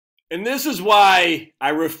And this is why I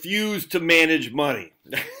refuse to manage money.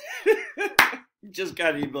 Just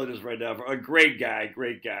got an email just right now from a great guy,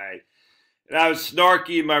 great guy. And I was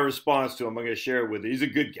snarky in my response to him. I'm going to share it with you. He's a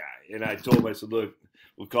good guy. And I told him, I said, look,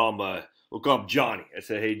 we'll call him Johnny. I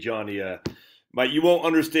said, hey, Johnny, you won't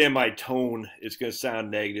understand my tone. It's going to sound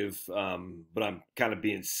negative, but I'm kind of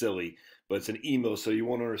being silly. But it's an email, so you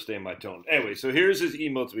won't understand my tone. Anyway, so here's his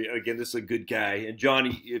email to me. Again, this is a good guy. And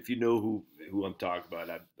Johnny, if you know who I'm talking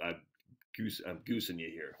about, I'm goosing you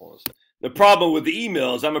here. Hold on. The problem with the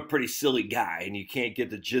email is I'm a pretty silly guy, and you can't get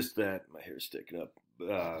the gist that my hair's sticking up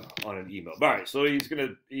on an email. All right, so he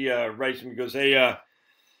writes me, he goes, hey,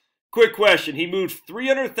 quick question. He moved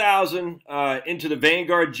 $300,000 into the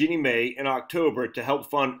Vanguard Ginnie Mae in October to help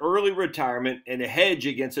fund early retirement and a hedge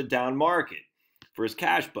against a down market for his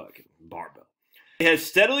cash bucket, barbell. It has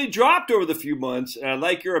steadily dropped over the few months, and I'd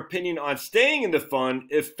like your opinion on staying in the fund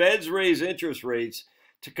if Feds raise interest rates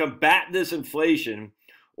to combat this inflation,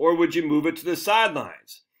 or would you move it to the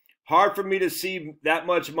sidelines? Hard for me to see that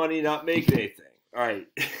much money not making anything. All right.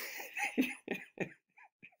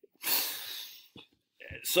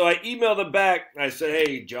 So I emailed him back. I said,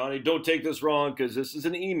 hey, Johnny, don't take this wrong because this is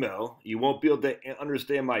an email. You won't be able to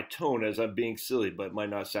understand my tone as I'm being silly, but it might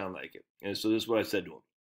not sound like it. And so this is what I said to him.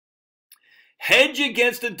 Hedge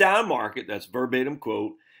against a down market, that's verbatim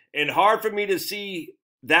quote, and hard for me to see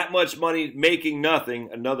that much money making nothing,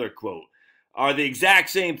 another quote, are the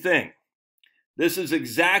exact same thing. This is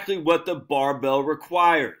exactly what the barbell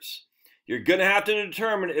requires. You're going to have to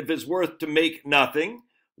determine if it's worth to make nothing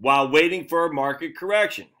while waiting for a market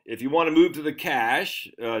correction. If you want to move to the cash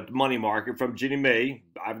money market from Ginnie Mae,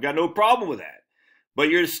 I've got no problem with that. But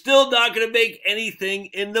you're still not going to make anything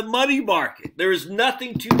in the money market. There is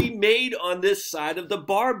nothing to be made on this side of the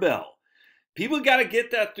barbell. People got to get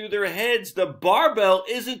that through their heads. The barbell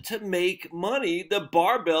isn't to make money. The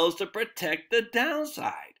barbell is to protect the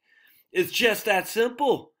downside. It's just that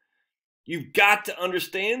simple. You've got to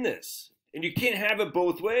understand this. And you can't have it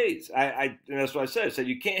both ways. And that's what I said. I said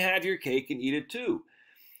you can't have your cake and eat it too.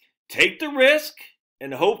 Take the risk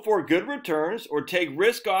and hope for good returns, or take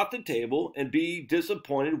risk off the table and be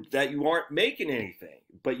disappointed that you aren't making anything.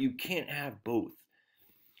 But you can't have both.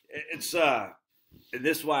 It's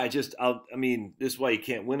this is why this is why you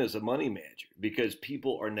can't win as a money manager, because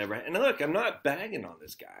people are never. And look, I'm not bagging on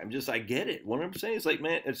this guy. I get it. What I'm saying is like,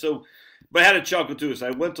 man, and so, but I had a chuckle too. So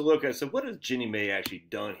I went to look. I said, what has Ginnie Mae actually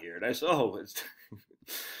done here? And I said, oh, it's.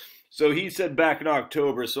 So he said back in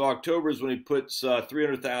October. So October is when he puts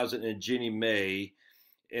 $300,000 in Ginnie Mae,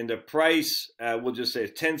 and the price we'll just say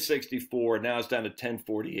it's 1064. Now it's down to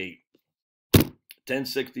 1048.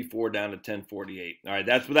 1064 down to 1048. All right,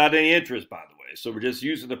 that's without any interest, by the way. So we're just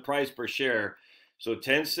using the price per share. So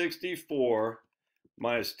 1064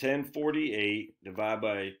 minus 1048 divided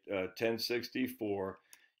by 1064.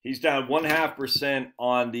 He's down 0.5%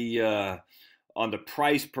 on the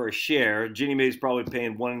price per share. Ginnie Mae's probably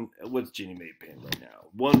paying what's Ginnie Mae paying right now?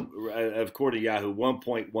 According to Yahoo,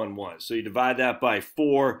 1.11. So you divide that by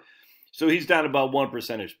 4. So he's down about 1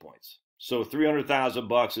 percentage points. So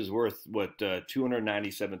 $300,000 is worth what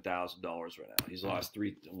 $297,000 right now. He's lost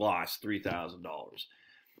 $3,000.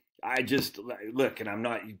 I just look, and I'm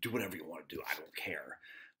not. You do whatever you want to do. I don't care.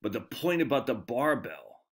 But the point about the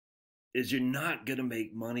barbell is you're not gonna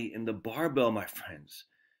make money in the barbell, my friends.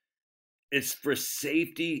 It's for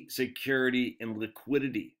safety, security, and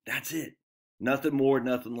liquidity. That's it. Nothing more,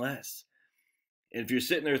 nothing less. And if you're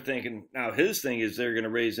sitting there thinking, now his thing is they're going to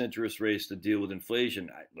raise interest rates to deal with inflation.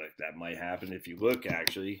 Look, that might happen if you look,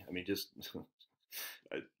 actually. I mean, just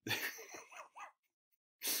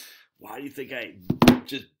why do you think I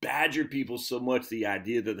just badger people so much? The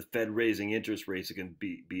idea that the Fed raising interest rates can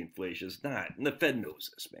be inflation. It's not. And the Fed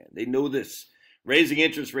knows this, man. They know this. Raising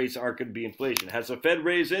interest rates aren't going to be inflation. Has the Fed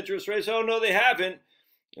raised interest rates? Oh, no, they haven't.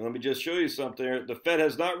 And let me just show you something. The Fed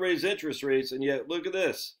has not raised interest rates, and yet look at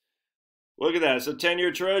this. Look at that. It's a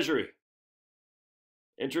 10-year Treasury.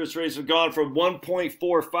 Interest rates have gone from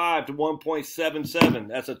 1.45 to 1.77.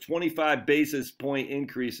 That's a 25 basis point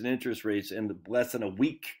increase in interest rates in less than a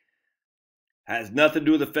week. Has nothing to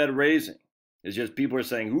do with the Fed raising. It's just people are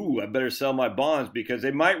saying, ooh, I better sell my bonds because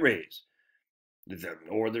they might raise.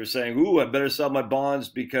 Or they're saying, ooh, I better sell my bonds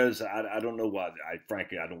because I don't know why.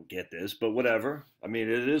 Frankly, I don't get this, but whatever. I mean,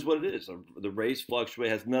 it is what it is. The rates fluctuate.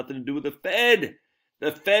 Has nothing to do with the Fed.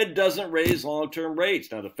 The Fed doesn't raise long-term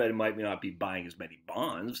rates. Now, the Fed might not be buying as many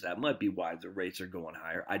bonds. That might be why the rates are going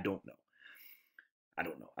higher. I don't know.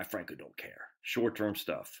 I frankly don't care. Short-term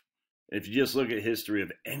stuff. If you just look at history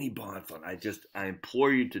of any bond fund, I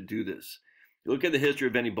implore you to do this. Look at the history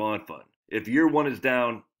of any bond fund. If year one is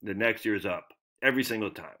down, the next year is up. every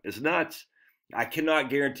single time. It's nuts. I cannot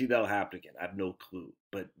guarantee that'll happen again. I have no clue.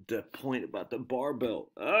 But the point about the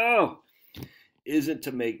barbell, isn't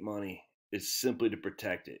to make money. It's simply to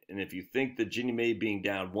protect it. And if you think the Ginnie Mae being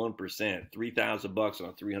down 1%, $3,000 on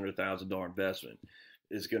a $300,000 investment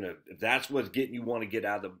is gonna, if that's what's getting you want to get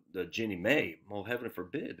out of the Ginnie Mae, well, heaven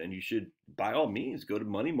forbid, then you should by all means go to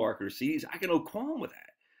money market or CDs. I got no qualm with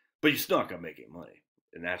that, but you're still not gonna make any money,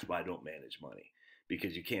 and that's why I don't manage money,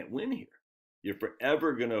 because you can't win here. You're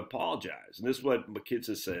forever gonna apologize, and this is what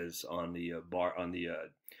McKitsa says on the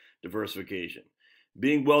diversification.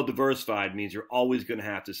 Being well diversified means you're always going to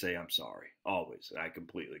have to say I'm sorry, always. And I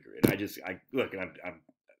completely agree. And look, and I'm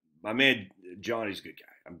my man Johnny's a good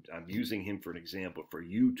guy. I'm using him for an example for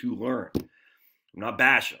you to learn. I'm not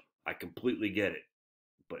bashing him. I completely get it.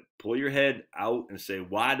 But pull your head out and say,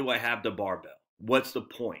 why do I have the barbell? What's the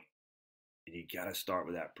point? And you got to start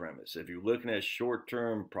with that premise. If you're looking at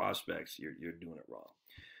short-term prospects, you're doing it wrong.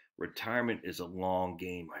 Retirement is a long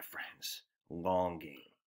game, my friends. Long game.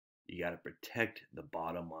 You got to protect the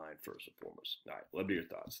bottom line first and foremost. All right, love to hear your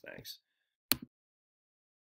thoughts. Thanks.